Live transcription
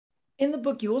In the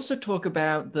book, you also talk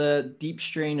about the deep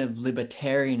strain of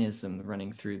libertarianism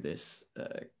running through this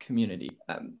community.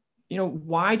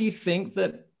 Why do you think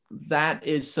that that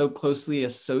is so closely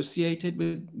associated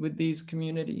with these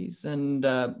communities? And,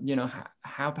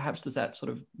 how perhaps does that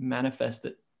sort of manifest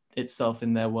itself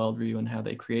in their worldview and how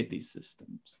they create these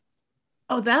systems?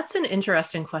 Oh, that's an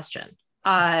interesting question.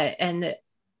 And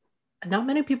not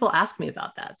many people ask me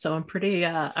about that. So I'm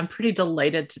pretty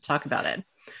delighted to talk about it.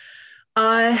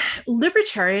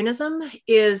 Libertarianism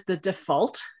is the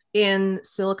default in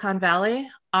Silicon Valley.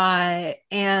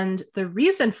 And the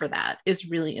reason for that is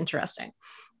really interesting.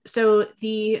 So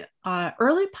the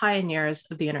early pioneers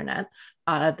of the internet,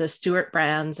 the Stuart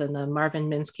Brands and the Marvin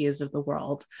Minskys of the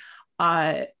world,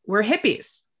 were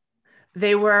hippies.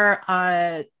 They were,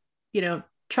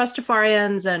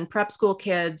 trustafarians and prep school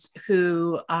kids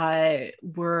who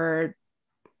were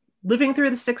living through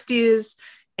the 60s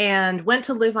and went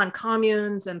to live on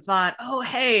communes and thought, oh,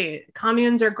 hey,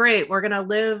 communes are great. We're going to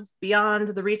live beyond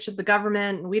the reach of the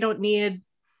government. We don't need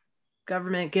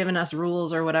government giving us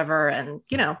rules or whatever. And,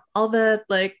 all the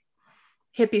like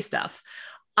hippie stuff.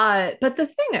 But the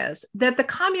thing is that the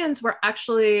communes were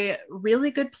actually really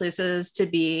good places to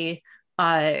be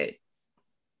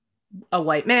a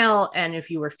white male. And if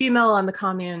you were female on the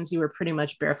communes, you were pretty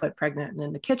much barefoot, pregnant, and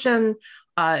in the kitchen.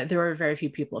 There were very few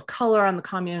people of color on the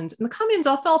communes, and the communes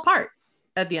all fell apart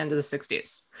at the end of the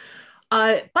 60s.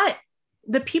 But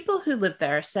the people who lived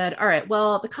there said, all right,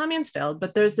 well, the communes failed,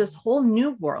 but there's this whole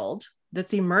new world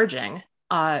that's emerging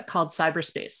called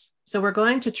cyberspace. So we're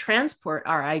going to transport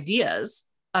our ideas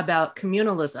about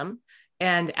communalism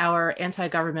and our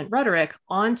anti-government rhetoric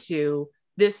onto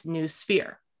this new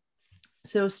sphere.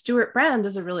 So Stuart Brand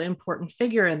is a really important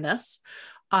figure in this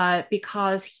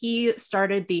because he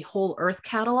started the Whole Earth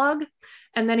catalog,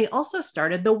 and then he also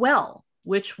started the Well,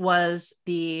 which was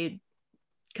the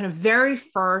kind of very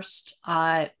first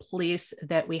place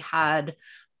that we had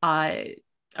a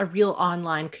real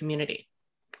online community.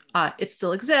 It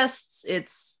still exists.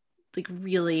 It's like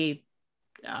really,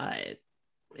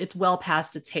 it's well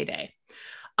past its heyday.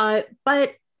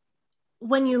 But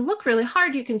when you look really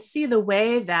hard, you can see the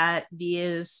way that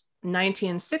these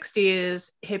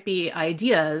 1960s hippie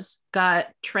ideas got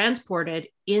transported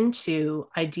into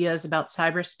ideas about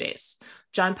cyberspace.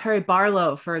 John Perry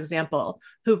Barlow, for example,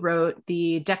 who wrote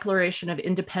the Declaration of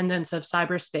Independence of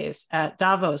Cyberspace at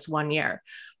Davos one year,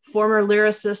 former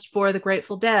lyricist for the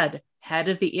Grateful Dead, head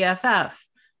of the EFF,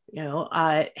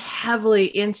 heavily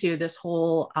into this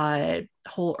whole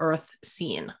Earth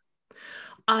scene.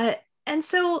 And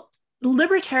so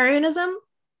libertarianism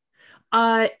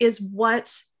is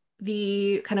what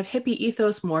the kind of hippie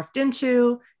ethos morphed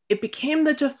into. It became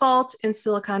the default in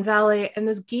Silicon Valley, and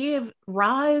this gave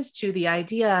rise to the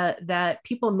idea that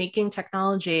people making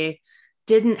technology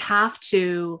didn't have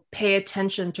to pay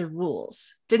attention to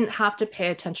rules, didn't have to pay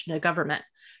attention to government.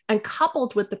 And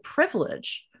coupled with the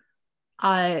privilege,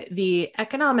 the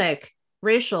economic,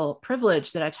 racial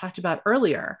privilege that I talked about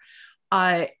earlier,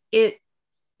 it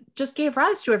just gave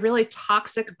rise to a really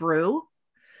toxic brew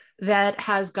that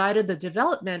has guided the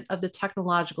development of the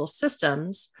technological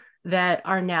systems that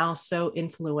are now so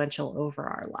influential over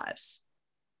our lives.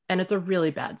 And it's a really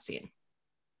bad scene.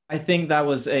 I think that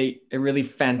was a really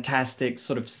fantastic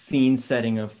sort of scene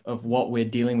setting of what we're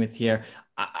dealing with here.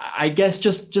 I guess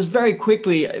just very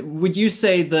quickly, would you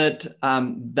say that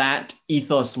that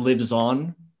ethos lives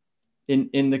on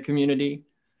in the community?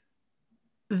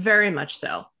 Very much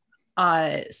so.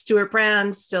 Stuart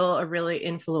Brand, still a really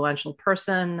influential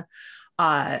person.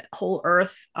 Whole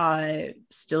Earth,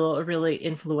 still a really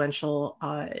influential,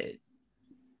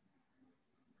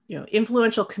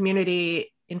 influential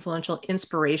community, influential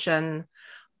inspiration.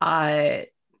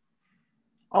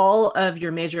 All of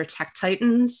your major tech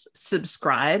titans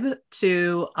subscribe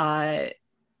to the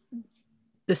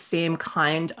same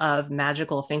kind of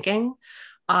magical thinking.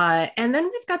 And then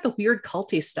we've got the weird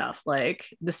culty stuff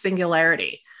like the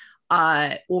Singularity.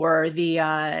 Or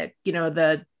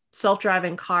the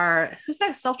self-driving car. Who's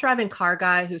that self-driving car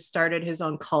guy who started his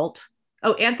own cult?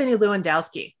 Oh, Anthony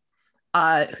Lewandowski,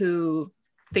 who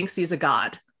thinks he's a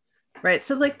god, right?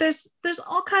 So like there's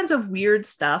all kinds of weird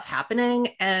stuff happening,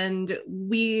 and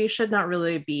we should not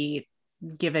really be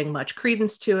giving much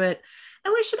credence to it.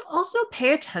 And we should also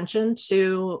pay attention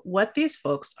to what these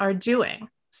folks are doing.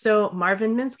 So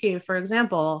Marvin Minsky, for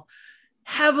example,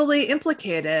 heavily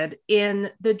implicated in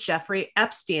the Jeffrey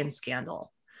Epstein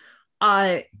scandal.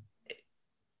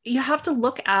 You have to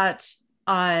look at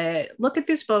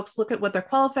these folks, look at what they're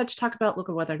qualified to talk about, look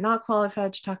at what they're not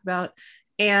qualified to talk about,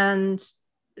 and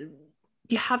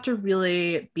you have to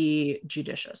really be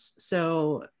judicious.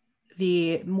 So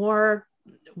the more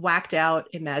whacked out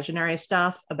imaginary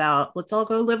stuff about let's all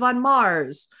go live on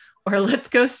Mars, or let's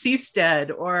go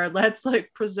seastead, or let's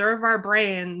like preserve our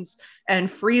brains and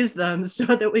freeze them so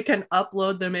that we can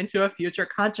upload them into a future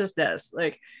consciousness.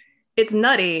 Like, it's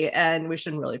nutty and we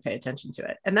shouldn't really pay attention to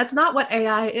it. And that's not what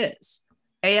AI is.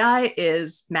 AI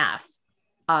is math.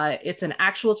 It's an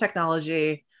actual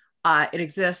technology. It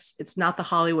exists. It's not the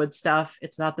Hollywood stuff.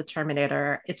 It's not the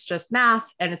Terminator. It's just math,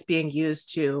 and it's being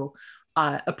used to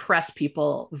oppress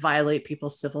people, violate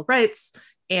people's civil rights.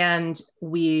 And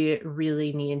we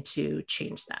really need to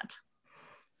change that.